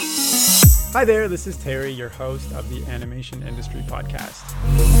Hi there, this is Terry, your host of the Animation Industry Podcast.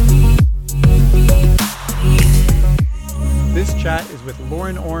 This chat is with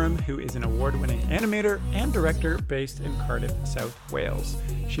Lauren Oram, who is an award-winning animator and director based in Cardiff, South Wales.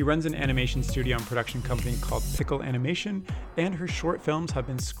 She runs an animation studio and production company called Pickle Animation, and her short films have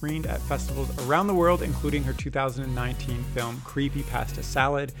been screened at festivals around the world, including her 2019 film Creepy Pasta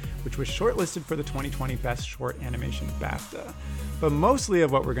Salad, which was shortlisted for the 2020 Best Short Animation BAFTA. But mostly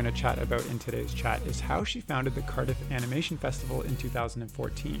of what we're going to chat about in today's chat is how she founded the Cardiff Animation Festival in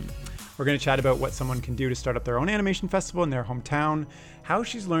 2014. We're going to chat about what someone can do to start up their own animation festival in their hometown, how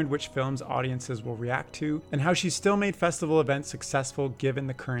she's learned which films audiences will react to, and how she's still made festival events successful given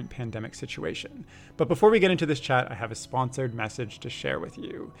the current pandemic situation. But before we get into this chat, I have a sponsored message to share with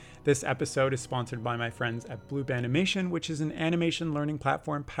you. This episode is sponsored by my friends at Bloob Animation, which is an animation learning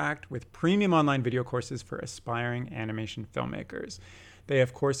platform packed with premium online video courses for aspiring animation filmmakers. They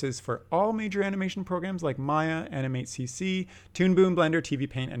have courses for all major animation programs like Maya, Animate CC, Toon Boom, Blender, TV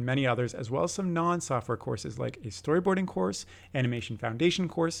Paint, and many others, as well as some non-software courses like a storyboarding course, animation foundation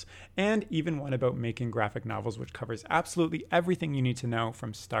course, and even one about making graphic novels, which covers absolutely everything you need to know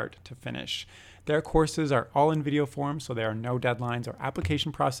from start to finish. Their courses are all in video form, so there are no deadlines or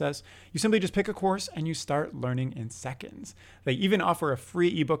application process. You simply just pick a course and you start learning in seconds. They even offer a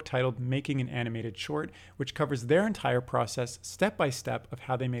free ebook titled Making an Animated Short, which covers their entire process step by step of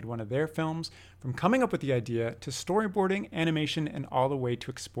how they made one of their films, from coming up with the idea to storyboarding, animation, and all the way to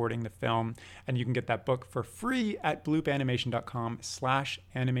exporting the film. And you can get that book for free at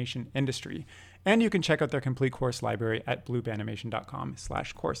bloobanimation.com/animationindustry. And you can check out their complete course library at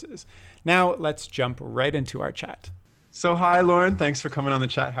bloobanimation.com/courses. Now let's jump right into our chat. So hi, Lauren. Thanks for coming on the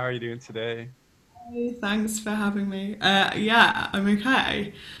chat. How are you doing today? Hey, thanks for having me. Yeah, I'm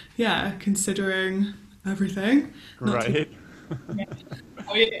okay. Yeah, considering everything. Right. Yeah.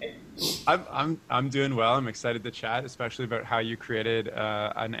 How are you? I'm doing well. I'm excited to chat, especially about how you created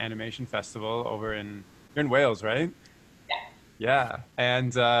an animation festival you're in Wales, right? Yeah,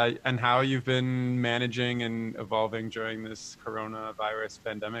 and how you've been managing and evolving during this coronavirus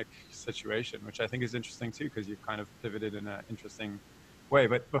pandemic situation, which I think is interesting too, because you've kind of pivoted in an interesting way.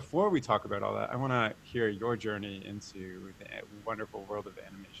 But before we talk about all that, I want to hear your journey into the wonderful world of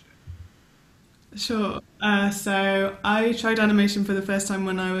animation. Sure. So I tried animation for the first time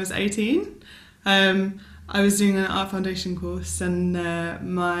when I was 18. I was doing an art foundation course, and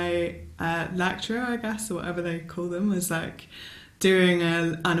my lecturer, I guess, or whatever they call them, was like doing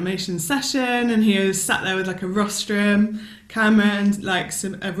an animation session, and he was sat there with like a rostrum camera and like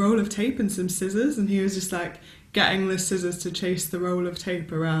a roll of tape and some scissors, and he was just like getting the scissors to chase the roll of tape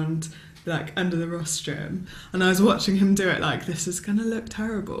around like under the rostrum, and I was watching him do it like, this is gonna look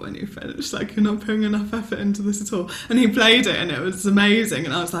terrible when you finish, like you're not putting enough effort into this at all. And he played it and it was amazing,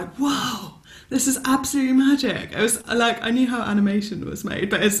 and I was like, wow, this is absolutely magic. It was like, I knew how animation was made,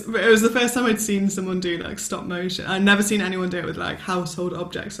 but it was the first time I'd seen someone do like stop motion. I'd never seen anyone do it with like household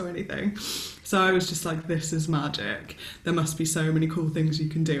objects or anything. So I was just like, this is magic. There must be so many cool things you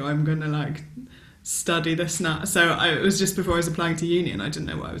can do. I'm gonna like study this now. So it was just before I was applying to uni, and I didn't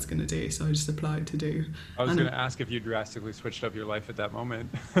know what I was going to do, so I just applied to do. I was going to ask if you drastically switched up your life at that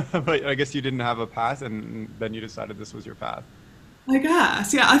moment, but I guess you didn't have a path, and then you decided this was your path. I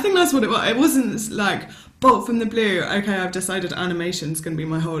guess, yeah, I think that's what it was. It wasn't like bolt from the blue, okay, I've decided animation's going to be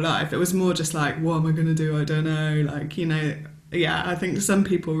my whole life. It was more just like, what am I going to do? I don't know, like, you know. Yeah, I think some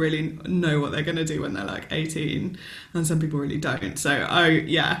people really know what they're going to do when they're like 18, and some people really don't. So I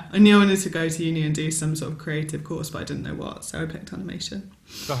knew I wanted to go to uni and do some sort of creative course, but I didn't know what, so I picked animation.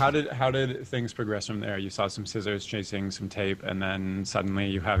 So how did things progress from there? You saw some scissors chasing some tape, and then suddenly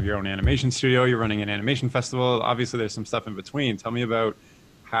you have your own animation studio, you're running an animation festival. Obviously there's some stuff in between. Tell me about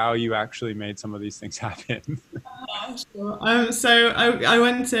how you actually made some of these things happen. Sure. So I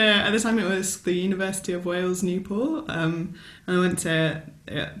went to, at the time it was the University of Wales, Newport, and I went to,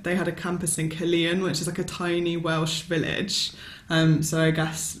 they had a campus in Caerleon, which is like a tiny Welsh village. So I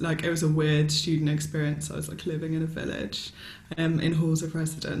guess like it was a weird student experience. I was like living in a village in halls of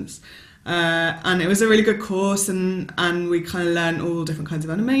residence. And it was a really good course, and we kind of learned all different kinds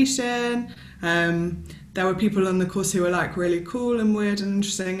of animation. There were people on the course who were like really cool and weird and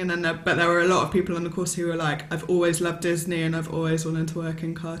interesting, and then but there were a lot of people on the course who were like, I've always loved Disney and I've always wanted to work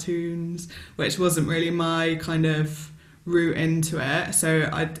in cartoons, which wasn't really my kind of route into it. So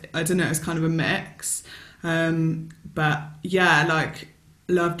I don't know, it was kind of a mix. But yeah, like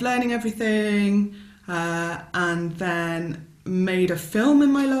loved learning everything. And then made a film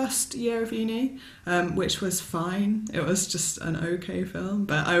in my last year of uni, which was fine. It was just an okay film,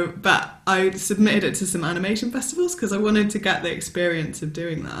 but I submitted it to some animation festivals because I wanted to get the experience of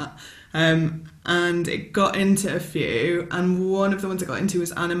doing that. And it got into a few, and one of the ones it got into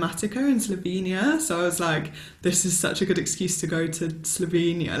was Animatica in Slovenia. So I was like, this is such a good excuse to go to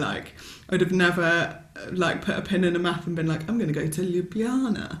Slovenia. Like, I'd have never like put a pin in a map and been like, I'm going to go to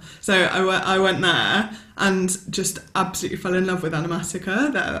Ljubljana. So I went there and just absolutely fell in love with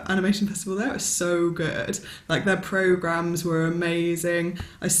Animatica. The animation festival there was so good. Like, their programs were amazing.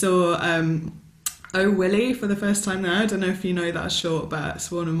 I saw Oh Willie for the first time there. I don't know if you know that short, but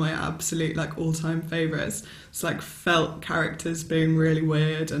it's one of my absolute like all-time favourites. It's like felt characters being really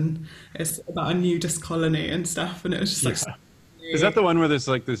weird, and it's about a nudist colony and stuff, and it was just like Yeah. Is that the one where there's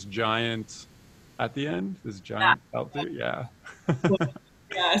like this giant at the end? This yeah, giant felt dude? Yeah.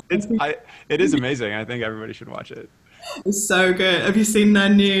 yeah, It is amazing. I think everybody should watch it. it's so good. Have you seen their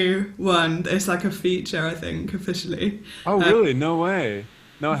new one? It's like a feature, I think, officially. Oh, Um, really? No way.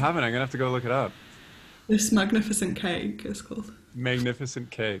 No, I haven't. I'm gonna have to go look it up. this Magnificent Cake is called.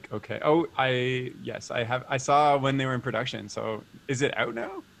 Magnificent Cake. Okay. Oh, yes, I have. I saw when they were in production. So is it out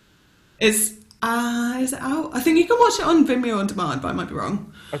now? It's is it out? I think you can watch it on Vimeo on demand, but I might be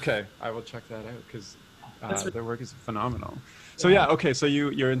wrong. Okay, I will check that out because That's their work is phenomenal. So yeah, okay. So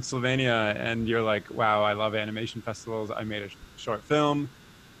you're in Slovenia and you're like, wow, I love animation festivals. I made a short film.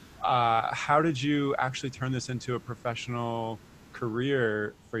 How did you actually turn this into a professional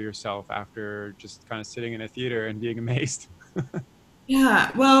career for yourself after just kind of sitting in a theater and being amazed?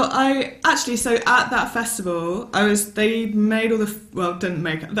 Yeah, well, I actually, so at that festival, they made all the, well, didn't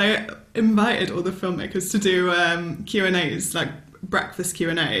make it, they invited all the filmmakers to do Q&As, like breakfast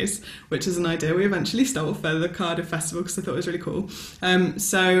Q&As, which is an idea we eventually stole for the Cardiff Festival because I thought it was really cool.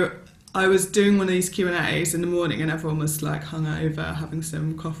 So I was doing one of these Q&As in the morning, and everyone was like hungover, having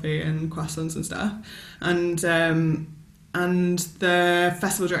some coffee and croissants and stuff. And the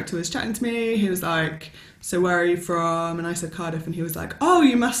festival director was chatting to me. He was like, so where are you from? And I said Cardiff, and he was like, oh,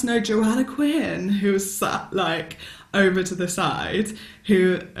 you must know Joanna Quinn, who was sat like over to the side,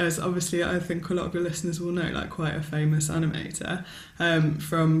 who is obviously, I think a lot of your listeners will know, like quite a famous animator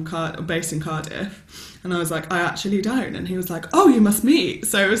based in Cardiff. And I was like, I actually don't. And he was like, oh, you must meet.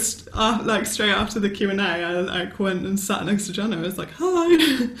 So it was like straight after the Q&A, I like went and sat next to Joanna. I was like,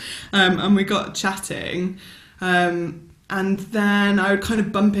 hi. And we got chatting. And then I would kind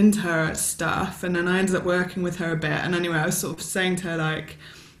of bump into her at stuff, and then I ended up working with her a bit. And anyway, I was sort of saying to her like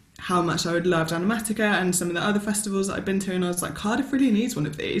how much I would loved Animatica and some of the other festivals that I'd been to, and I was like, Cardiff really needs one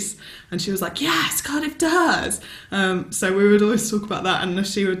of these. And she was like, yes, Cardiff does. So we would always talk about that, and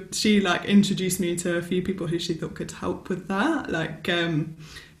she like introduced me to a few people who she thought could help with that, like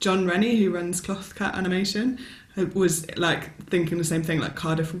John Rennie, who runs Cloth Cat Animation, was like thinking the same thing, like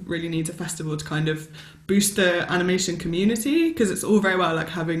Cardiff really needs a festival to kind of boost the animation community, because it's all very well like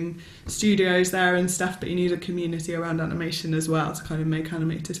having studios there and stuff, but you need a community around animation as well to kind of make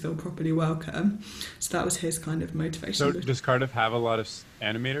animators feel properly welcome. So that was his kind of So motivation. does Cardiff have a lot of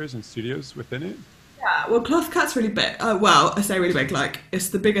animators and studios within it? Yeah, well, Cloth Cat's really big. Well, I say really big, like it's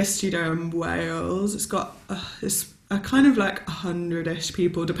the biggest studio in Wales. It's got it's a kind of like 100-ish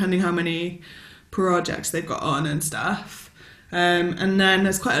people, depending how many projects they've got on and stuff. And then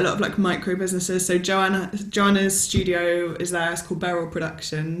there's quite a lot of like micro businesses. So Joanna's studio is there. It's called Beryl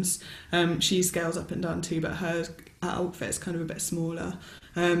Productions. She scales up and down too, but her outfit is kind of a bit smaller.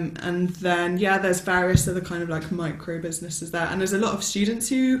 And then yeah, there's various other kind of like micro businesses there, and there's a lot of students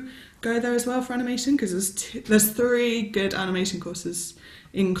who go there as well for animation, because there's 3 good animation courses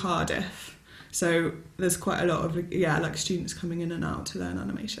in Cardiff. So there's quite a lot of like students coming in and out to learn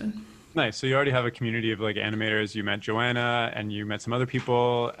animation. Nice. So you already have a community of like animators. You met Joanna and you met some other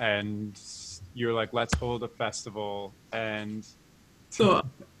people, and you're like, let's hold a festival. And So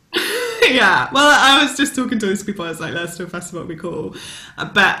yeah, well, I was just talking to those people. I was like, let's do a festival, it'd be cool.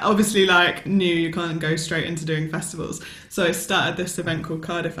 But obviously, like, knew you can't go straight into doing festivals. So I started this event called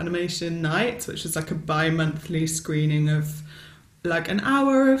Cardiff Animation Nights, which is like a bi-monthly screening of like an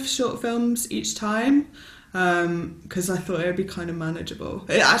hour of short films each time. Because I thought it would be kind of manageable.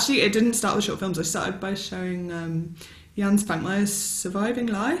 It didn't start with short films. I started by showing Jan Spankmeyer's Surviving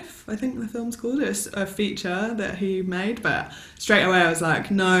Life, I think the film's called. It's a feature that he made, but straight away I was like,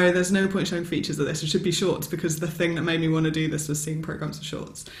 no, there's no point showing features of this. It should be shorts, because the thing that made me want to do this was seeing programmes of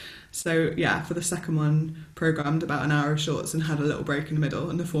shorts. So yeah, for the second one, programmed about an hour of shorts and had a little break in the middle,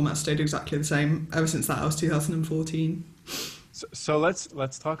 and the format stayed exactly the same ever since that. Was 2014. so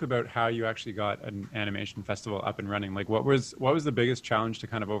let's talk about how you actually got an animation festival up and running. Like what was the biggest challenge to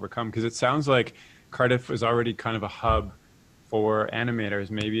kind of overcome? Because it sounds like Cardiff was already kind of a hub for animators,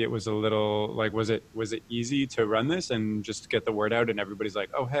 maybe it was a little like, was it easy to run this and just get the word out and everybody's like,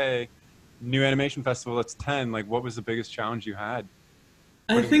 oh, hey, new animation festival, it's 10. Like, what was the biggest challenge you had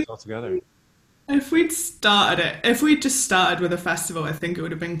I putting this think all together? if we'd just started with a festival, I think it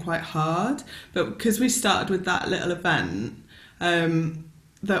would have been quite hard. But because we started with that little event,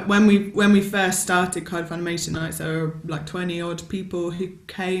 that when we first started Cardiff Animation Nights, there were like 20 odd people who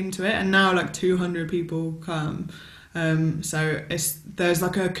came to it, and now like 200 people come. So there's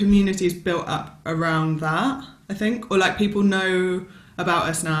like a community's built up around that, I think, or like people know about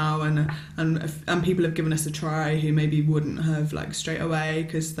us now, and people have given us a try who maybe wouldn't have like straight away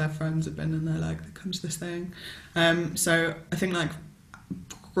because their friends have been and they're like, come to this thing. So I think like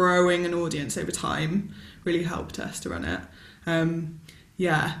growing an audience over time really helped us to run it.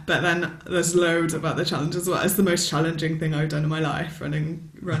 Yeah, but then there's loads of other challenges as well. It's the most challenging thing I've done in my life,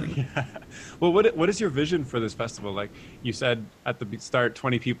 running. Yeah. Well, what is your vision for this festival? Like you said at the start,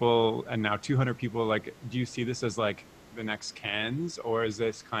 20 people and now 200 people. Like, do you see this as like the next Cannes, or is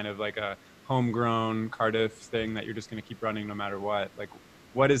this kind of like a homegrown Cardiff thing that you're just going to keep running no matter what? Like,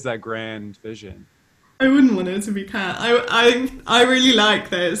 what is that grand vision? I wouldn't want it to be cat. I really like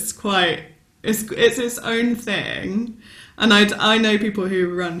this. It's its own thing, and I know people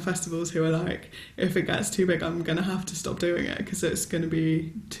who run festivals who are like, if it gets too big, I'm gonna have to stop doing it because it's gonna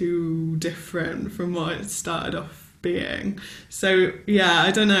be too different from what it started off being. So yeah,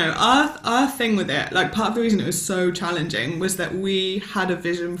 I don't know. Our thing with it, like part of the reason it was so challenging was that we had a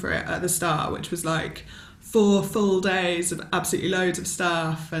vision for it at the start, which was like 4 full days of absolutely loads of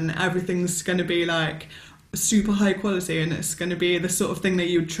stuff, and everything's going to be like super high quality, and it's going to be the sort of thing that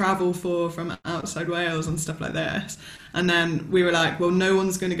you'd travel for from outside Wales and stuff like this. And then we were like, well, no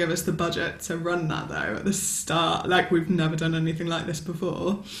one's going to give us the budget to run that though at the start. Like, we've never done anything like this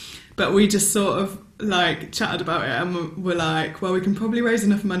before. But we just sort of like chatted about it, and we're like, well, we can probably raise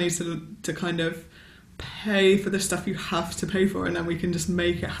enough money to kind of pay for the stuff you have to pay for, and then we can just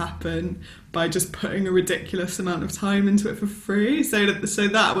make it happen by just putting a ridiculous amount of time into it for free. So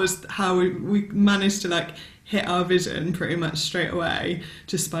that was how we managed to like hit our vision pretty much straight away,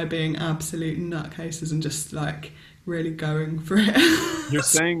 just by being absolute nutcases and just like really going for it. You're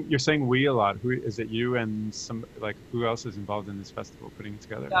saying we a lot. Who is it? You and some, like, who else is involved in this festival putting it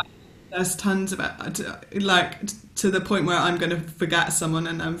together? Yeah. There's tons of it, like to the point where I'm going to forget someone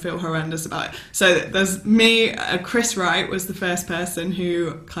and then feel horrendous about it. So there's me. Chris Wright was the first person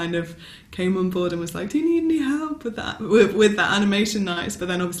who kind of came on board and was like, "Do you need any help with that with that animation nights?" But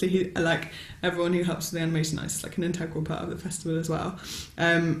then obviously he, like everyone who helps with the animation nights, is like an integral part of the festival as well.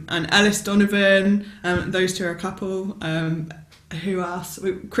 And Ellis Donovan, those two are a couple. Who else?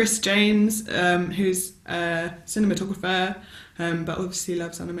 Chris James, who's a cinematographer, but obviously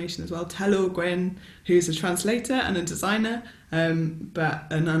loves animation as well. Telor Gwyn, who's a translator and a designer, but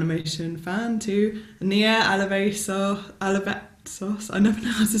an animation fan too. Nia Alavesos, I never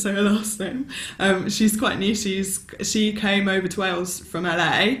know how to say her last name. She's quite new. She came over to Wales from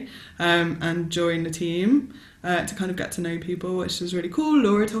LA and joined the team. To kind of get to know people, which was really cool.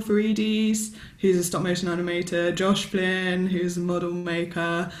 Laura Tofaridis, who's a stop motion animator, Josh Flynn, who's a model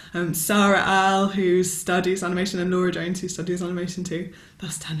maker, Sarah Al, who studies animation, and Laura Jones, who studies animation too.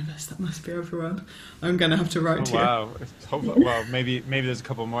 That's 10 of us. That must be everyone. I'm gonna have to write to you. Wow. Well, maybe there's a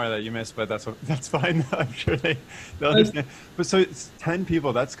couple more that you missed, but that's fine. I'm sure they'll understand. But so it's 10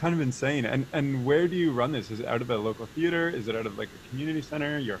 people. That's kind of insane. And where do you run this? Is it out of a local theater? Is it out of like a community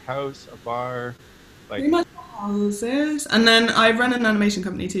center, your house, a bar? Like, Pretty much houses. And then I run an animation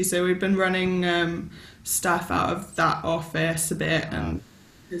company too, so we've been running stuff out of that office a bit, and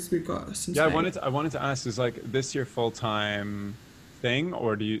because we've got some yeah, space. I wanted to ask, is like this your full-time thing,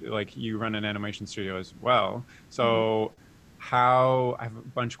 or do you like you run an animation studio as well? So how, I have a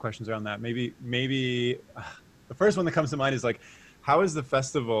bunch of questions around that. Maybe the first one that comes to mind is like, how has the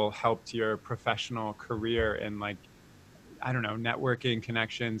festival helped your professional career in, like, I don't know, networking,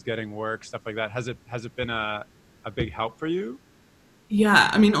 connections, getting work, stuff like that? Has it been a big help for you?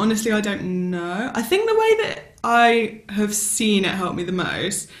 Yeah, I mean, honestly, I don't know. I think the way that I have seen it help me the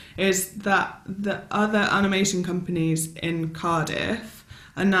most is that the other animation companies in Cardiff,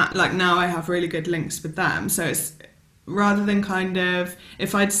 and that, like, now I have really good links with them. So it's rather than kind of,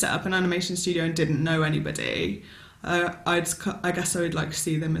 if I'd set up an animation studio and didn't know anybody, I guess I would like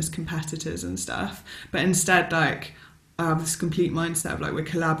see them as competitors and stuff. But instead, like, I have this complete mindset of like, we're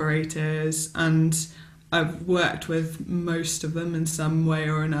collaborators, and I've worked with most of them in some way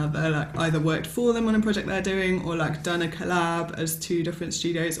or another, like either worked for them on a project they're doing, or like done a collab as 2 different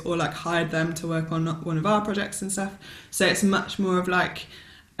studios, or like hired them to work on one of our projects and stuff. So it's much more of like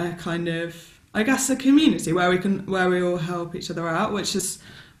a kind of I guess, a community where we all help each other out, which is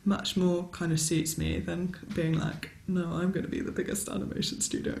much more kind of suits me than being like, no, I'm going to be the biggest animation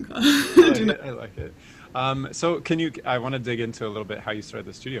studio in Cardiff. I Do you like know? it. I like it. So I want to dig into a little bit how you started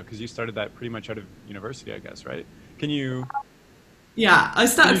the studio because you started that pretty much out of university, I guess, right? Can you Yeah, I can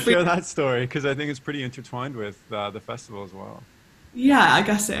started you free. share that story? Because I think it's pretty intertwined with the festival as well. Yeah, I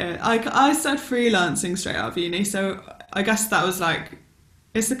guess it is. I started freelancing straight out of uni, so I guess that was like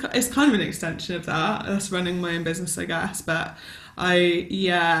it's kind of an extension of that. That's running my own business, I guess. But I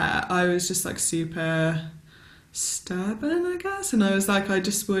was just like super stubborn, I guess, and I was like, I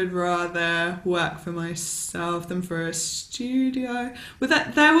just would rather work for myself than for a studio. With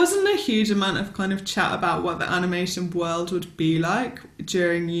that, there wasn't a huge amount of kind of chat about what the animation world would be like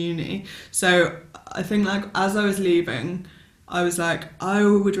during uni. So I think like as I was leaving, I was like, I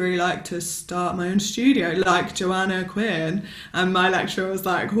would really like to start my own studio, like Joanna Quinn. And my lecturer was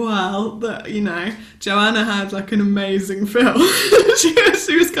like, well, Joanna had like an amazing film.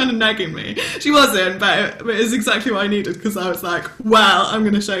 She was kind of nagging me. She wasn't, but it's exactly what I needed because I was like, well, I'm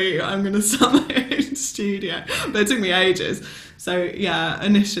going to show you, I'm going to start my own studio. But it took me ages. So yeah,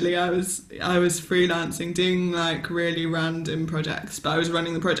 initially I was freelancing, doing like really random projects, but I was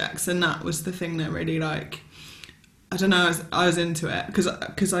running the projects, and that was the thing that really like I don't know. I was into it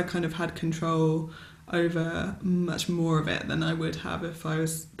because I kind of had control over much more of it than I would have if I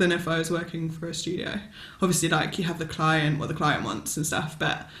was working for a studio. Obviously, like you have the client, what the client wants and stuff,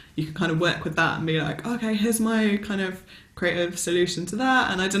 but you can kind of work with that and be like, okay, here's my kind of creative solution to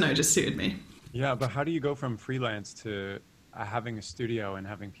that, and I don't know, it just suited me. Yeah, but how do you go from freelance to having a studio and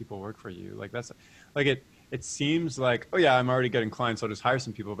having people work for you? Like that's like it seems like, oh yeah, I'm already getting clients, I'll just hire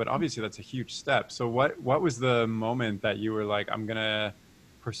some people, but obviously that's a huge step. So what was the moment that you were like, I'm gonna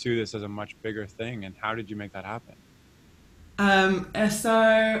pursue this as a much bigger thing, and how did you make that happen?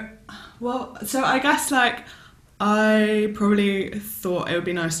 So I guess like I probably thought it would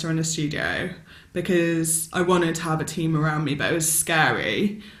be nice to run a studio because I wanted to have a team around me, but it was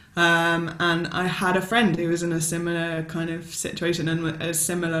scary. And I had a friend who was in a similar kind of situation and a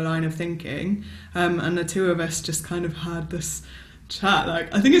similar line of thinking. And the two of us just kind of had this chat.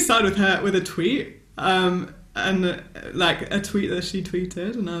 Like, I think it started with her with a tweet. And like a tweet that she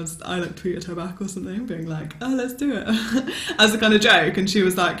tweeted, and I like tweeted her back or something, being like, "Oh, let's do it," as a kind of joke, and she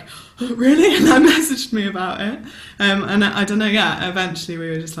was like, "Oh, really?" And that messaged me about it, and I don't know. Yeah, eventually we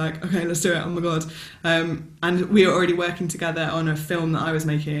were just like, "Okay, let's do it." Oh my god! And we were already working together on a film that I was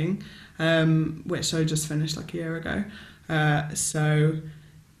making, which I just finished like a year ago. So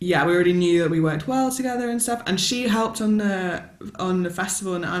yeah, we already knew that we worked well together and stuff. And she helped on the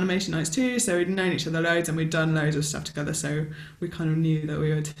festival and the animation nights too. So we'd known each other loads and we'd done loads of stuff together. So we kind of knew that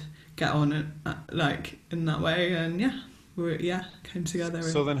we would get on like in that way. And yeah, came together.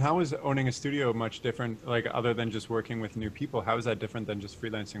 So then how is owning a studio much different, like other than just working with new people? How is that different than just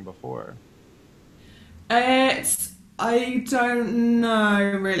freelancing before? I don't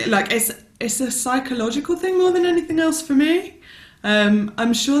know really. Like it's a psychological thing more than anything else for me.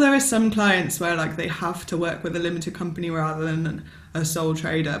 I'm sure there are some clients where like they have to work with a limited company rather than a sole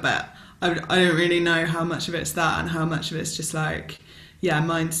trader, but I don't really know how much of it's that and how much of it's just like, yeah,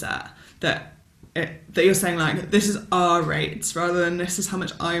 mindset that you're saying like this is our rates rather than this is how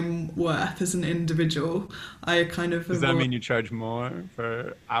much I'm worth as an individual. I kind of Does that avoid. mean you charge more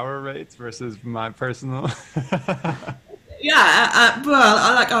for hour rates versus my personal? Yeah, well,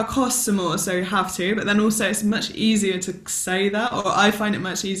 I like our costs are more, so you have to. But then also, it's much easier to say that, or I find it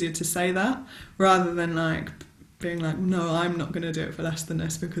much easier to say that rather than like being like, no, I'm not going to do it for less than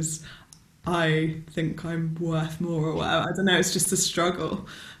this because I think I'm worth more or whatever. I don't know. It's just a struggle.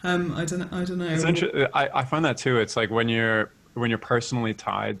 I don't It's know. interesting. I find that too. It's like when you're personally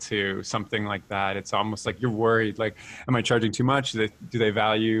tied to something like that, it's almost like you're worried, like, am I charging too much? Do they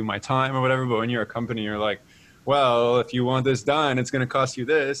value my time or whatever? But when you're a company, you're like, well, if you want this done, it's going to cost you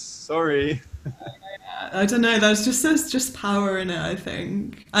this. Sorry. I don't know. There's just power in it, I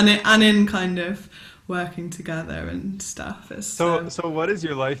think, and in kind of working together and stuff. It's So what is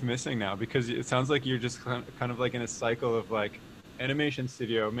your life missing now? Because it sounds like you're just kind of like in a cycle of like animation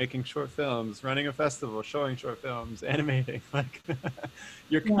studio, making short films, running a festival, showing short films, animating. Like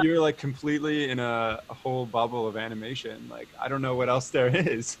yeah. you're like completely in a whole bubble of animation. Like I don't know what else there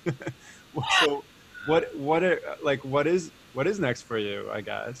is. So what is next for you, I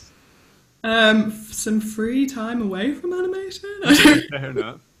guess? Some free time away from animation. Fair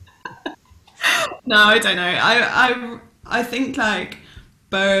enough. No, I don't know. I think like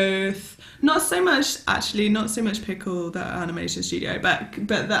both. Not so much actually. Not so much Pickle, the animation studio, but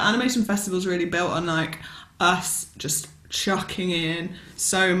the animation festival is really built on like us just chucking in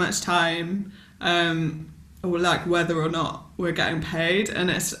so much time or like whether or not we're getting paid, and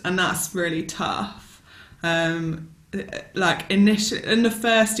that's really tough. Like initially in the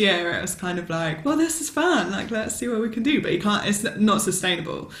first year it was kind of like, well, this is fun, like let's see what we can do, but you can't, it's not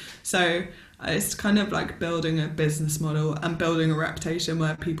sustainable. So it's kind of like building a business model and building a reputation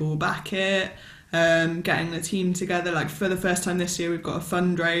where people will back it. Getting the team together, like for the first time this year we've got a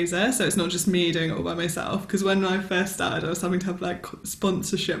fundraiser, so it's not just me doing it all by myself, because when I first started I was having to have like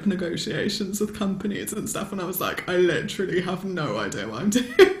sponsorship negotiations with companies and stuff, and I was like, I literally have no idea what I'm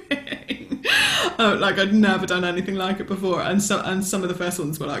doing. Like I'd never done anything like it before, and some of the first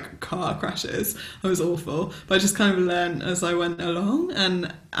ones were like car crashes. It was awful, but I just kind of learned as I went along,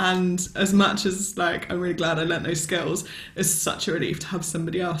 and as much as like I'm really glad I learnt those skills, it's such a relief to have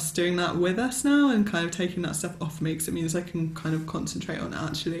somebody else doing that with us now and kind of taking that stuff off me, because it means I can kind of concentrate on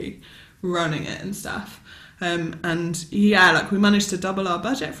actually running it and stuff. And yeah, like we managed to double our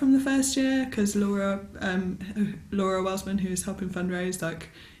budget from the first year because Laura Wellsman, who's helping fundraise, like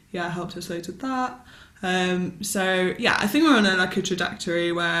helped us loads with that. So yeah, I think we're on a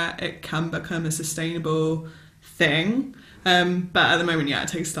trajectory where it can become a sustainable thing. But at the moment, it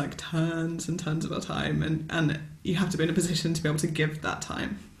takes like tons and tons of our time, and you have to be in a position to be able to give that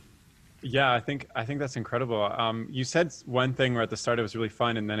time. Yeah, I think that's incredible. You said one thing where at the start it was really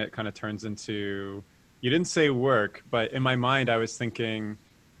fun, and then it kind of turns into, you didn't say work, but in my mind I was thinking,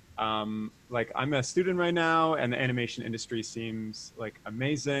 like I'm a student right now and the animation industry seems like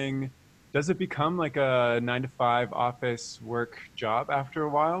amazing. Does it become like a 9 to 5 office work job after a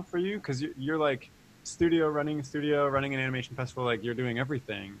while for you? Because you're like running an animation festival, like you're doing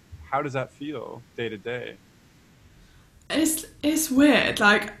everything. How does that feel day to day? It's weird,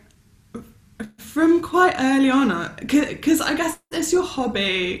 like from quite early on, because I guess it's your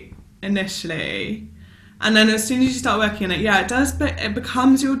hobby initially, and then as soon as you start working in it, it does, but it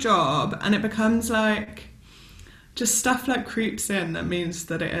becomes your job, and it becomes like just stuff like creeps in that means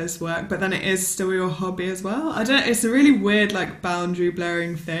that it is work, but then it is still your hobby as well. It's a really weird like boundary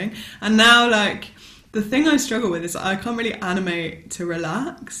blurring thing. And now like the thing I struggle with is I can't really animate to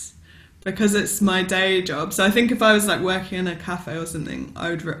relax because it's my day job. So I think if I was like working in a cafe or something,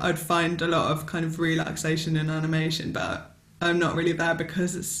 I'd find a lot of kind of relaxation in animation, but I'm not really there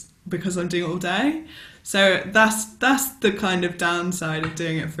because I'm doing it all day. So that's the kind of downside of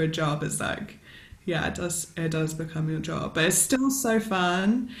doing it for a job, is like, it does become your job, but it's still so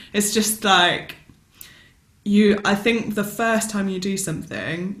fun. It's just like I think the first time you do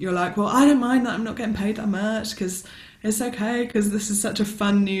something, you're like, well, I don't mind that I'm not getting paid that much because it's okay, because this is such a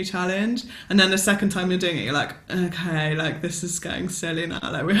fun new challenge. And then the second time you're doing it, you're like, okay, like this is getting silly now.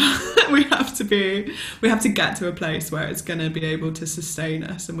 Like we have to get to a place where it's going to be able to sustain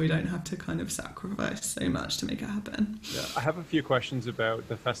us, and we don't have to kind of sacrifice so much to make it happen. Yeah, I have a few questions about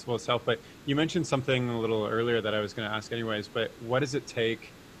the festival itself, but you mentioned something a little earlier that I was going to ask anyways. But what does it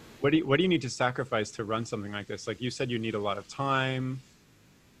take? What do you need to sacrifice to run something like this? Like you said, you need a lot of time.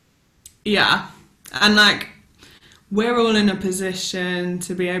 Yeah, and like, we're all in a position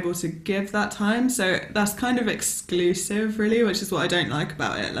to be able to give that time, so that's kind of exclusive really, which is what I don't like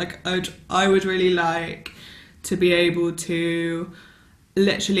about it. Like I would really like to be able to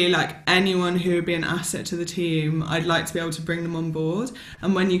literally, like, anyone who would be an asset to the team, I'd like to be able to bring them on board.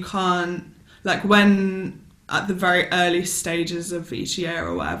 And when you can't, like when at the very early stages of each year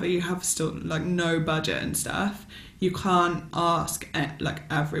or whatever, you have still like no budget and stuff, you can't ask like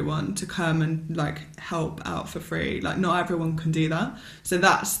everyone to come and like help out for free. Like not everyone can do that. So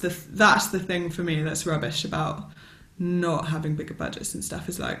that's the thing for me that's rubbish about not having bigger budgets and stuff,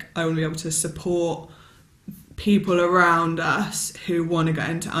 is like I want to be able to support people around us who want to get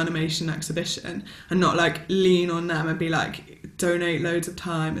into animation exhibition and not like lean on them and be like donate loads of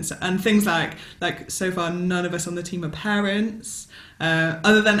time and things like so far none of us on the team are parents,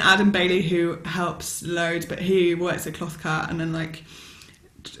 other than Adam Bailey, who helps loads, but he works at Clothcat and then like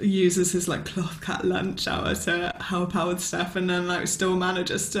uses his like Clothcat lunch hour to help out with stuff, and then like still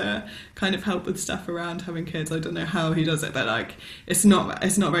manages to kind of help with stuff around having kids. I don't know how he does it, but like it's not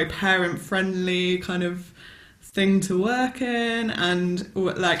very parent friendly kind of thing to work in, and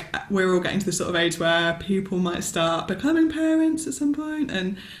like we're all getting to the sort of age where people might start becoming parents at some point,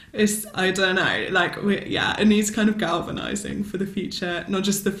 and it's, I don't know, like it needs kind of galvanizing for the future, not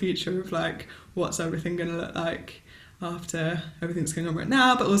just the future of like what's everything going to look like after everything's going on right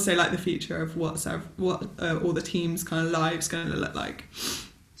now, but also like the future of what all the teams kind of lives going to look like.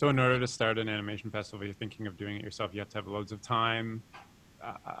 So in order to start an animation festival, you're thinking of doing it yourself, you have to have loads of time.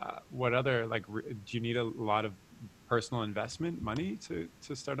 What other, like, do you need a lot of personal investment money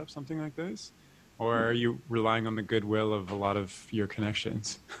to start up something like this, or are you relying on the goodwill of a lot of your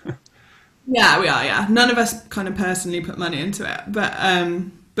connections? Yeah, we are. Yeah, none of us kind of personally put money into it,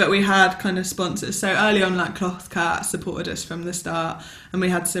 but we had kind of sponsors. So early on, like Cloth Cat supported us from the start, and we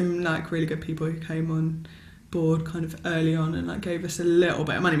had some like really good people who came on board kind of early on and like gave us a little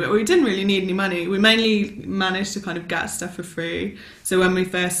bit of money, but we didn't really need any money. We mainly managed to kind of get stuff for free. So when we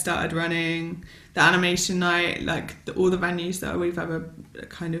first started running the animation night, like all the venues that we've ever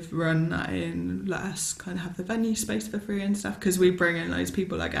kind of run that in let us kind of have the venue space for free and stuff, because we bring in loads of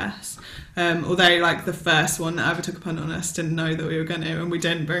people, I guess. Although like the first one that ever took a punt on us didn't know that we were going to, and we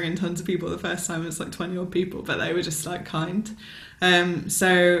didn't bring in tons of people the first time. It was like 20 odd people, but they were just like kind.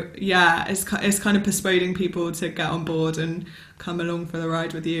 So yeah, it's kind of persuading people to get on board and come along for the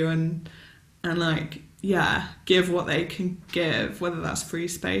ride with you, and like, yeah, give what they can give, whether that's free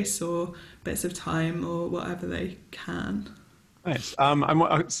space or bits of time or whatever they can. Nice.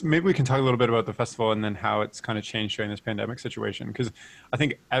 Maybe we can talk a little bit about the festival and then how it's kind of changed during this pandemic situation, because I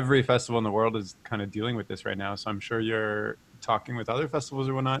think every festival in the world is kind of dealing with this right now. So I'm sure you're talking with other festivals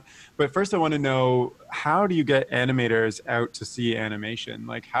or whatnot. But first, I want to know, how do you get animators out to see animation?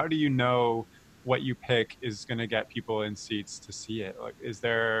 Like, how do you know what you pick is going to get people in seats to see it? Like, is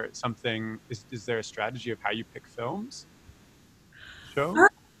there something? Is there a strategy of how you pick films? Show?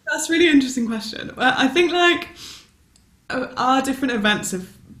 That's a really interesting question. Well, I think like our different events have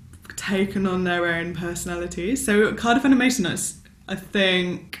taken on their own personalities. So Cardiff Animation Nights, I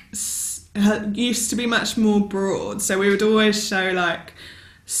think, used to be much more broad. So we would always show like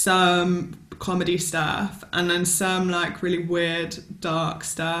some comedy stuff and then some like really weird dark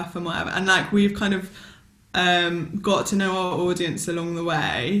stuff and whatever. And like we've kind of got to know our audience along the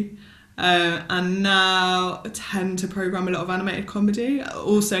way. And now I tend to program a lot of animated comedy.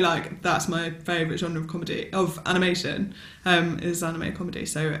 Also, like that's my favourite genre of comedy, of animation, is animated comedy.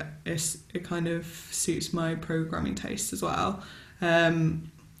 So it kind of suits my programming taste as well.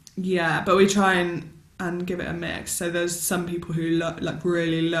 Yeah, but we try and give it a mix. So there's some people who like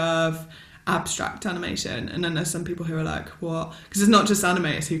really love abstract animation, and then there's some people who are like, what? Because it's not just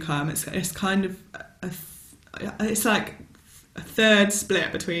animators who come. It's kind of it's like a third split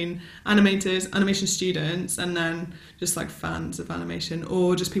between animators, animation students, and then just like fans of animation,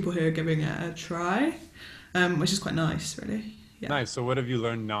 or just people who are giving it a try, which is quite nice, really. Yeah. Nice. So what have you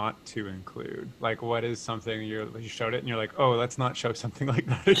learned not to include? Like, what is something you showed it and you're like, oh, let's not show something like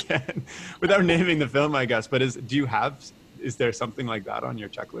that again, without naming the film, I guess. But is there something like that on your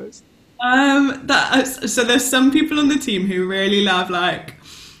checklist? So there's some people on the team who really love, like,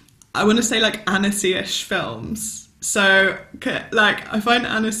 I want to say like Annecy-ish films. So like I find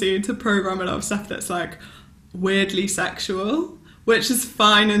Annecy to program a lot of stuff that's like weirdly sexual, which is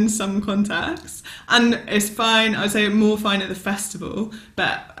fine in some contexts, and it's fine, I'd say more fine at the festival,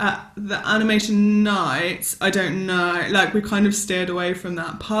 but at the animation nights, I don't know, like we kind of steered away from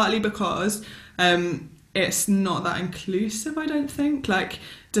that, partly because it's not that inclusive, I don't think, like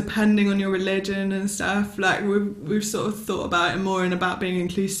depending on your religion and stuff, like we've sort of thought about it more and about being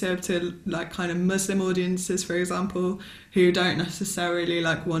inclusive to like kind of Muslim audiences, for example, who don't necessarily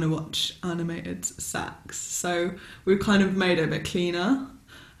like want to watch animated sex. So we've kind of made it a bit cleaner,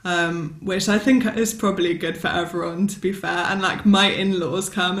 which I think is probably good for everyone, to be fair. And like my in-laws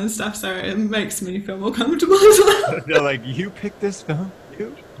come and stuff, so it makes me feel more comfortable as well. They're like, you picked this film,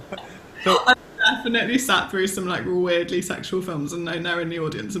 you? So I've definitely sat through some like weirdly sexual films and they're in the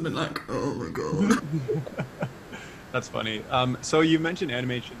audience and been like, oh my god. that's funny. So you mentioned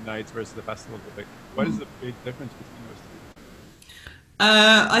animation nights versus the festival. Like, what is the big difference between those two?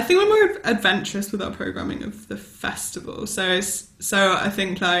 I think we're more adventurous with our programming of the festival. So I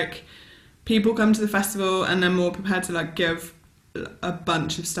think like people come to the festival and they're more prepared to like give a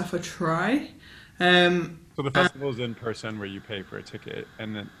bunch of stuff a try. So the festival is in person where you pay for a ticket,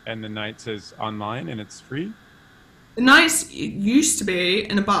 and the nights is online and it's free? The nights used to be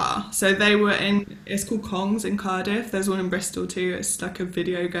in a bar, so they were in. It's called Kong's in Cardiff. There's one in Bristol too. It's like a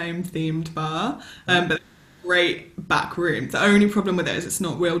video game themed bar, but great back room. The only problem with it is it's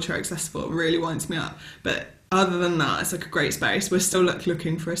not wheelchair accessible. It really winds me up. But other than that, it's like a great space. We're still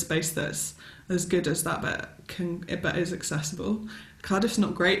looking for a space that's as good as that, but is accessible. Cardiff's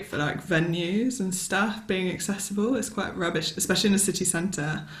not great for like venues and stuff being accessible. It's quite rubbish, especially in the city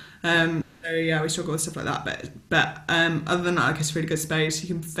centre. So yeah, we struggle with stuff like that. But other than that, like, it's a really good space. You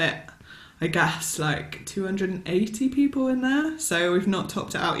can fit, I guess, like 280 people in there. So we've not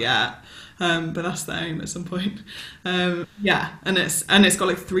topped it out yet, but that's the aim at some point. Yeah, and it's got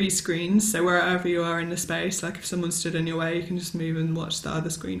like 3 screens. So wherever you are in the space, like if someone stood in your way, you can just move and watch the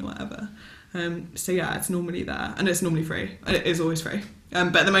other screen or whatever. So yeah, it's normally there, and it's normally free. It is always free.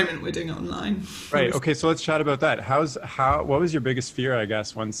 But at the moment, we're doing it online. Right. Okay. So let's chat about that. What was your biggest fear, I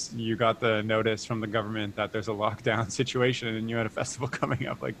guess, once you got the notice from the government that there's a lockdown situation and you had a festival coming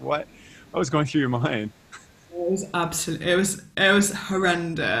up? Like what was going through your mind? It was absolutely, it was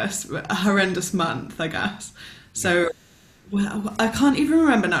horrendous, a horrendous month, I guess. Yeah. So, well, I can't even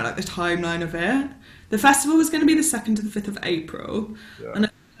remember now, like the timeline of it. The festival was going to be the 2nd to the 5th of April, Yeah. and I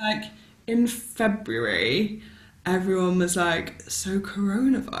feel like in February, everyone was like, "So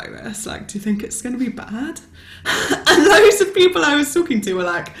coronavirus, like, do you think it's going to be bad?" And loads of people I was talking to were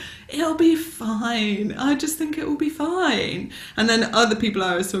like, "It'll be fine. I just think it will be fine." And then other people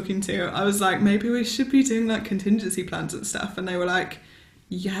I was talking to, I was like, "Maybe we should be doing like contingency plans and stuff." And they were like,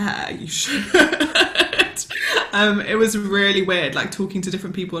 "Yeah, you should." It was really weird, like talking to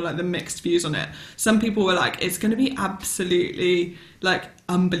different people, like the mixed views on it. Some people were like, "It's going to be absolutely like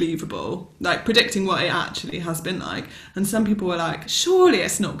unbelievable," like predicting what it actually has been like. And some people were like, "Surely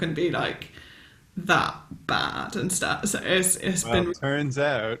it's not going to be like that bad and stuff." So it's Well, been. turns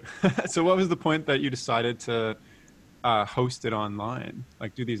out. So what was the point that you decided to host it online?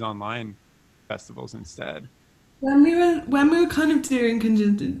 Like do these online festivals instead? When we were kind of doing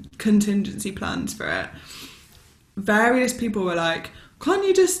contingency plans for it, various people were like, "Can't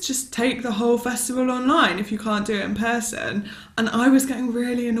you just take the whole festival online if you can't do it in person?" And I was getting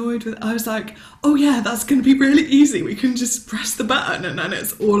really annoyed with. I was like, "Oh yeah, that's going to be really easy. We can just press the button and then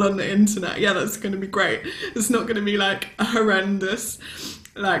it's all on the internet. Yeah, that's going to be great. It's not going to be like a horrendous."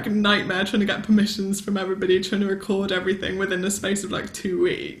 Like nightmare trying to get permissions from everybody, trying to record everything within the space of like 2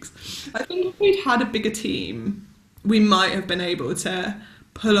 weeks. I think if we'd had a bigger team, we might have been able to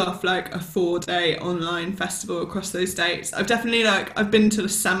pull off like a 4-day online festival across those dates. I've been to the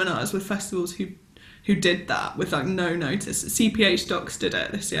seminars with festivals who did that with like no notice. CPH Docs did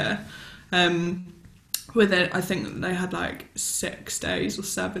it this year. With it, I think they had like 6 days or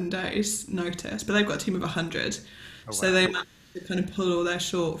 7 days notice, but they've got a team of 100, Oh so wow. they managed to kind of pull all their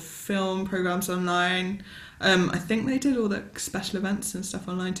short film programs online. I think they did all the special events and stuff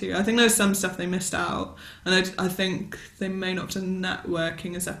online too. I think there's some stuff they missed out, and I think they may not have done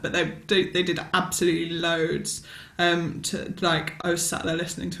networking and stuff, but they did absolutely loads. To like, I was sat there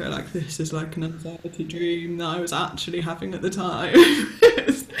listening to it like this is like an anxiety dream that I was actually having at the time.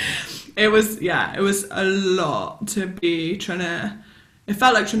 It was a lot to be trying to. It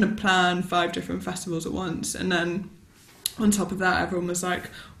felt like trying to plan 5 different festivals at once, and then on top of that, everyone was like,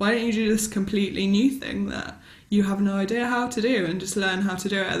 "Why don't you do this completely new thing that you have no idea how to do and just learn how to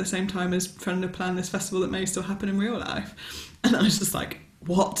do it at the same time as trying to plan this festival that may still happen in real life?" And I was just like,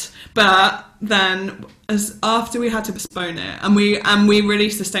 "What?" But then, as after we had to postpone it, and we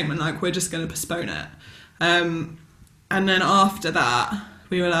released a statement like, "We're just going to postpone it," and then after that,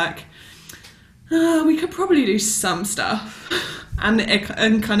 we were like, we could probably do some stuff. And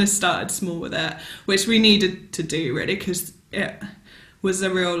kind of started small with it, which we needed to do really because it was a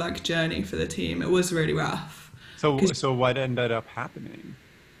real like journey for the team. It was really rough. So what ended up happening?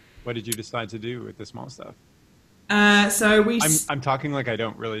 What did you decide to do with the small stuff? So we, I'm talking like I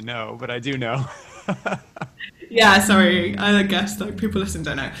don't really know, but I do know. yeah, sorry, I guess like people listening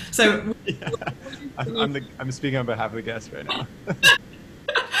don't know. So Yeah. I'm speaking on behalf of the guests right now.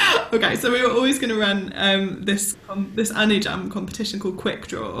 okay, so we were always going to run this Annie Jam competition called Quick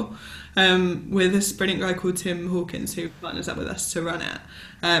Draw, with this brilliant guy called Tim Hawkins who partners up with us to run it,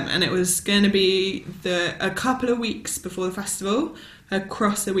 and it was going to be a couple of weeks before the festival,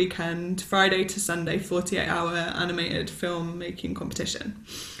 across the weekend, Friday to Sunday, 48-hour animated film making competition.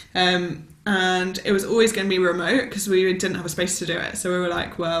 And it was always going to be remote because we didn't have a space to do it. So we were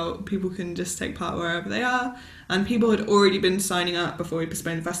like, well, people can just take part wherever they are. And people had already been signing up before we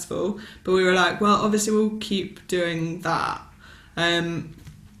postponed the festival. But we were like, well, obviously we'll keep doing that.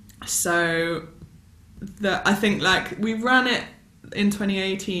 So I think like we ran it in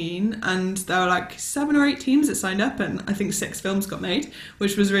 2018 and there were like 7 or 8 teams that signed up and I think 6 films got made,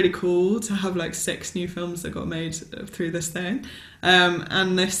 which was really cool to have like 6 new films that got made through this thing.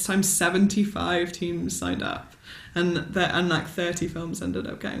 And this time 75 teams signed up and like 30 films ended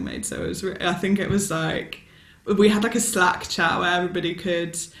up getting made. So it was I think it was like we had like a Slack chat where everybody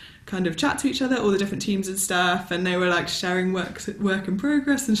could kind of chat to each other, all the different teams and stuff, and they were like sharing work in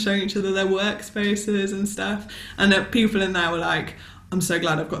progress and showing each other their workspaces and stuff. And the people in there were like, I'm so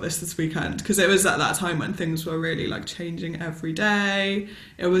glad I've got this weekend, because it was at that time when things were really like changing every day.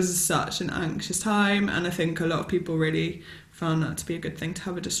 It was such an anxious time, and I think a lot of people really found that to be a good thing to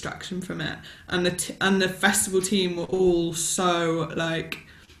have a distraction from it. And the festival team were all so like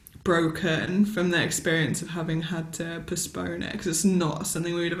broken from the experience of having had to postpone it, because it's not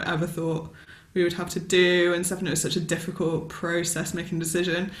something we would have ever thought we would have to do and stuff, and it was such a difficult process making a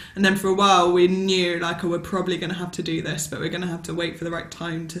decision. And then for a while we knew like, oh, we're probably going to have to do this, but we're going to have to wait for the right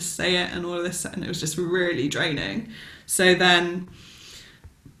time to say it and all of this, and it was just really draining. So then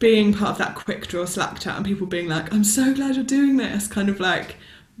being part of that quick draw Slack chat and people being like, I'm so glad you're doing this, kind of like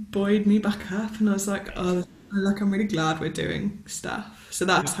buoyed me back up, and I was like, oh, like I'm really glad we're doing stuff. So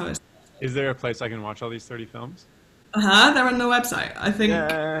that's how it's. Is there a place I can watch all these 30 films? They're on the website, I think.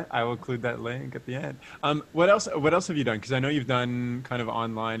 Yeah, I will include that link at the end. What else have you done? Because I know you've done kind of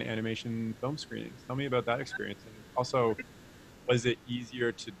online animation film screenings. Tell me about that experience. And also, was it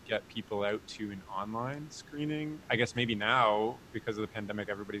easier to get people out to an online screening? I guess maybe now, because of the pandemic,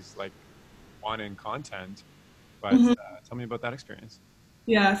 everybody's like wanting content. But tell me about that experience.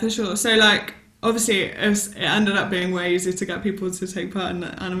 Yeah, for sure. So like, obviously it ended up being way easier to get people to take part in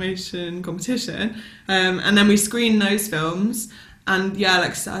the animation competition. And then we screened those films, and yeah,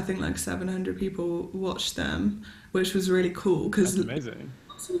 like I think like 700 people watched them, which was really cool because amazing.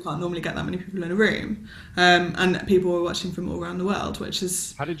 We can't normally get that many people in a room, and people were watching from all around the world, which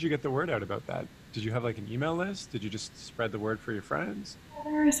is. How did you get the word out about that? Did you have like an email list? Did you just spread the word for your friends?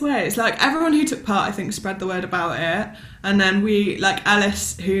 Various ways. Like everyone who took part, I think, spread the word about it. And then we, like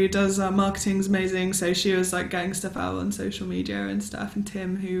Alice, who does our marketing, is amazing. So she was like getting stuff out on social media and stuff. And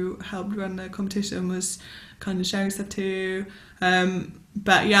Tim, who helped run the competition, was kind of sharing stuff too.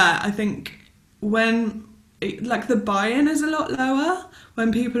 But yeah, I think like the buy-in is a lot lower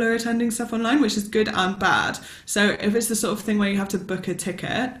when people are attending stuff online, which is good and bad. So if it's the sort of thing where you have to book a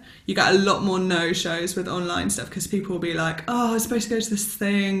ticket, you get a lot more no-shows with online stuff, because people will be like, oh, I was supposed to go to this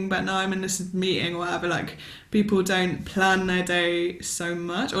thing, but now I'm in this meeting or whatever. Like people don't plan their day so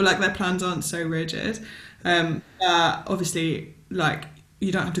much, or like their plans aren't so rigid. Obviously, like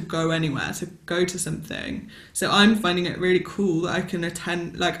you don't have to go anywhere to go to something. So I'm finding it really cool that I can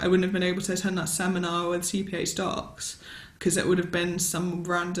attend, like I wouldn't have been able to attend that seminar with CPH Docs because it would have been some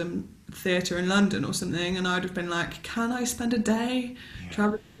random theatre in London or something, and I'd have been like, can I spend a day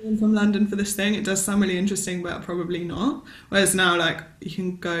travelling from London for this thing? It does sound really interesting, but probably not. Whereas now, like, you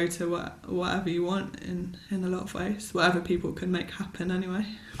can go to whatever you want in a lot of ways, whatever people can make happen anyway.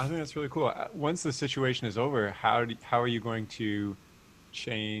 I think that's really cool. Once the situation is over, how are you going to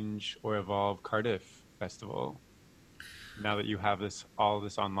change or evolve Cardiff Festival now that you have all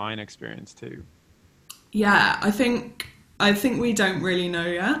this online experience too? Yeah, I think we don't really know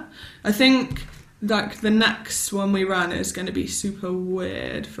yet. I think like the next one we run is going to be super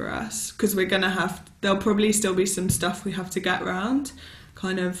weird for us because there'll probably still be some stuff we have to get around,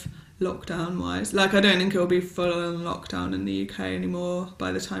 kind of lockdown wise. Like I don't think it'll be full on lockdown in the UK anymore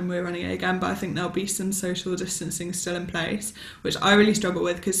by the time we're running it again, but I think there'll be some social distancing still in place, which I really struggle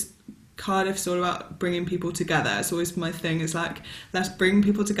with because Cardiff's all about bringing people together. It's always my thing is like, let's bring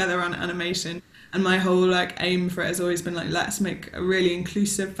people together around animation. And my whole like aim for it has always been like, let's make a really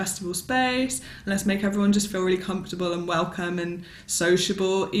inclusive festival space and let's make everyone just feel really comfortable and welcome and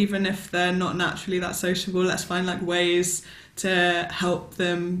sociable, even if they're not naturally that sociable. Let's find like ways to help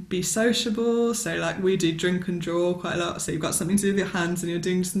them be sociable. So like we do drink and draw quite a lot. So you've got something to do with your hands and you're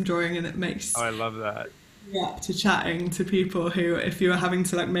doing some drawing, and it makes I love that. Yeah, to chatting to people who, if you were having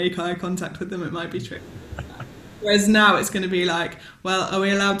to like make eye contact with them, it might be tricky. Whereas now it's going to be like, well, are we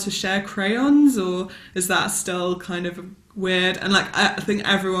allowed to share crayons, or is that still kind of weird? And like, I think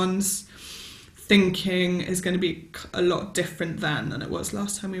everyone's thinking is going to be a lot different then than it was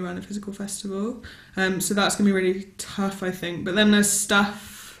last time we ran a physical festival. So that's going to be really tough, I think. But then there's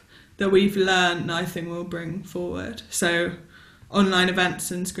stuff that we've learned that I think we'll bring forward. So online events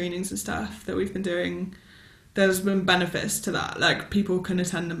and screenings and stuff that we've been doing, there's been benefits to that. Like people can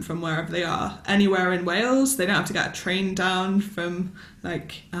attend them from wherever they are, anywhere in Wales. They don't have to get a train down from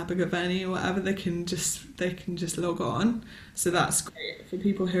like Abergavenny or whatever. They can just log on. So that's great for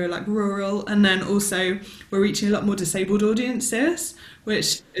people who are like rural. And then also we're reaching a lot more disabled audiences,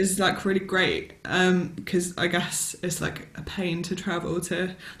 which is like really great because I guess it's like a pain to travel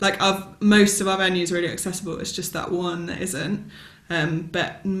to. Like most of our venues are really accessible. It's just that one that isn't.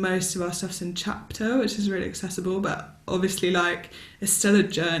 But most of our stuff's in Chapter, which is really accessible, but obviously like it's still a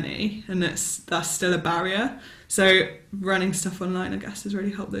journey and that's still a barrier. So running stuff online, I guess, has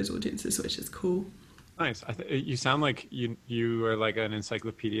really helped those audiences, which is cool. Nice. You sound like you are like an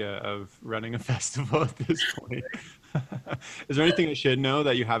encyclopedia of running a festival at this point. Is there anything I should know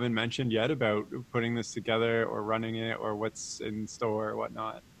that you haven't mentioned yet about putting this together or running it or what's in store or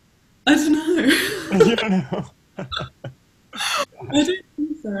whatnot? I don't know. You don't know. I don't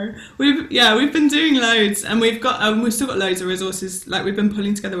think so. We've been doing loads, and we've still got loads of resources. Like we've been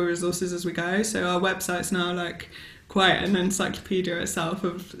pulling together resources as we go. So our website's now like quite an encyclopedia itself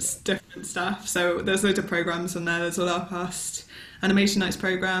of different stuff. So there's loads of programs on there. There's all our past animation nights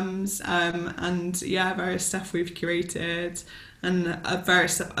programs, and various stuff we've curated, and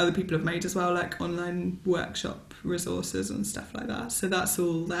various stuff other people have made as well, like online workshop resources and stuff like that. So that's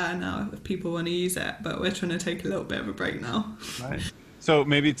all there now if people want to use it, but we're trying to take a little bit of a break now. Nice. So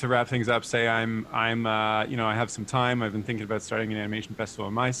maybe to wrap things up, say I'm I have some time. I've been thinking about starting an animation festival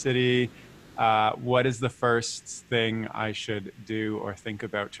in my city. What is the first thing I should do or think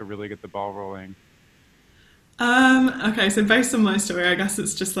about to really get the ball rolling? Okay, so based on my story, I guess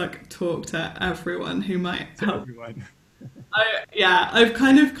it's just like talk to everyone who might help. Everyone. I've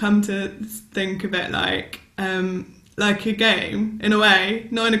kind of come to think of it like a game in a way,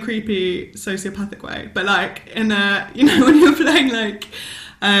 not in a creepy sociopathic way, but like in a, when you're playing like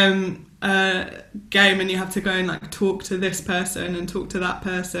a game and you have to go and like talk to this person and talk to that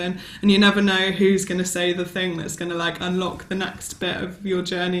person, and you never know who's going to say the thing that's going to like unlock the next bit of your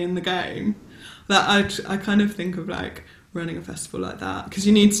journey in the game. That I kind of think of like running a festival like that, because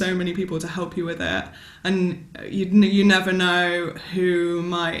you need so many people to help you with it, and you never know who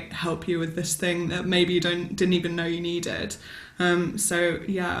might help you with this thing that maybe you didn't even know you needed.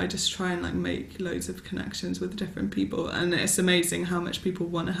 I just try and like make loads of connections with different people, and it's amazing how much people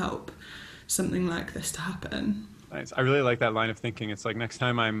want to help something like this to happen. Nice. I really like that line of thinking. It's like next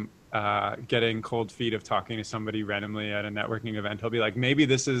time I'm getting cold feet of talking to somebody randomly at a networking event, I'll be like, maybe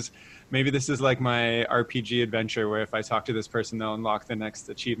this is like my RPG adventure where if I talk to this person, they'll unlock the next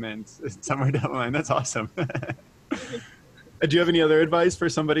achievement somewhere down the line. That's awesome. Do you have any other advice for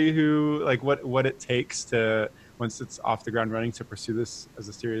somebody who like what it takes to, once it's off the ground running, to pursue this as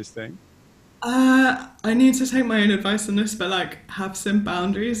a serious thing? I need to take my own advice on this, but like have some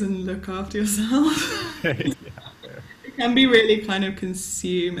boundaries and look after yourself. Yeah. It can be really kind of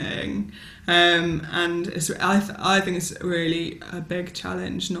consuming, and I think it's really a big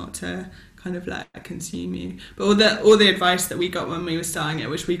challenge not to kind of let it consume you. But all the advice that we got when we were starting it,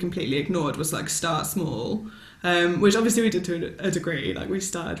 which we completely ignored, was like start small, which obviously we did to a degree. Like we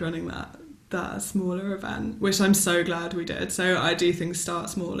started running that smaller event, which I'm so glad we did. So I do think start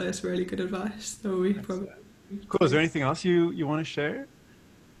small is really good advice. So we probably cool. Is there anything else you want to share?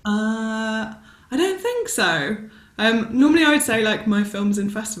 I don't think so. Normally I would say like my films in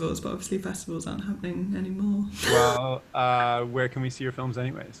festivals, but obviously festivals aren't happening anymore. Well, where can we see your films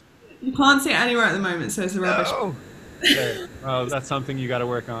anyways? You can't see it anywhere at the moment, so it's a rubbish. No. Okay. Well, that's something you got to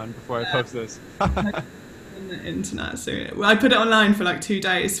work on before I post this. On the internet soon. Well, I put it online for like 2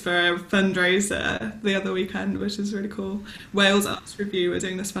 days for a fundraiser the other weekend, which is really cool. Wales Arts Review are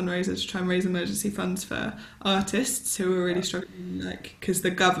doing this fundraiser to try and raise emergency funds for artists who are really struggling, like because the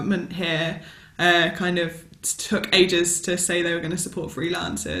government here kind of took ages to say they were going to support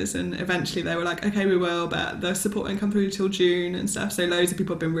freelancers, and eventually they were like, okay, we will, but the support won't come through till June and stuff, so loads of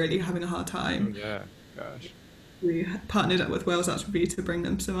people have been really having a hard time. Oh, yeah, gosh. We partnered up with Wales Arts Review to bring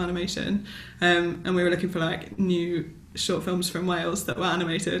them some animation, and we were looking for like new short films from Wales that were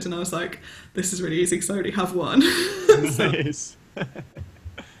animated, and I was like, this is really easy because I already have one. Nice.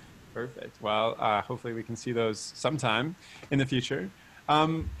 Perfect. Well, hopefully we can see those sometime in the future.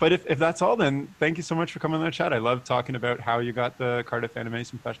 But if that's all, then thank you so much for coming on the chat. I love talking about how you got the Cardiff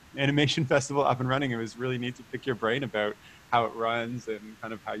Animation Festival up and running. It was really neat to pick your brain about how it runs and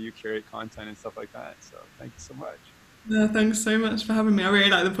kind of how you curate content and stuff like that. So thank you so much. No, thanks so much for having me. I really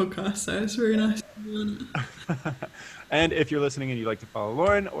like the podcast, so it's really nice to be on it. And if you're listening and you'd like to follow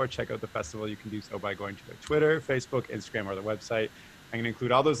Lauren or check out the festival, you can do so by going to their Twitter, Facebook, Instagram, or the website. I'm going to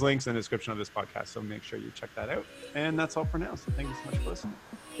include all those links in the description of this podcast, so make sure you check that out. And that's all for now. So thank you so much for listening.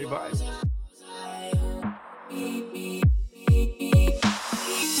 Okay, bye.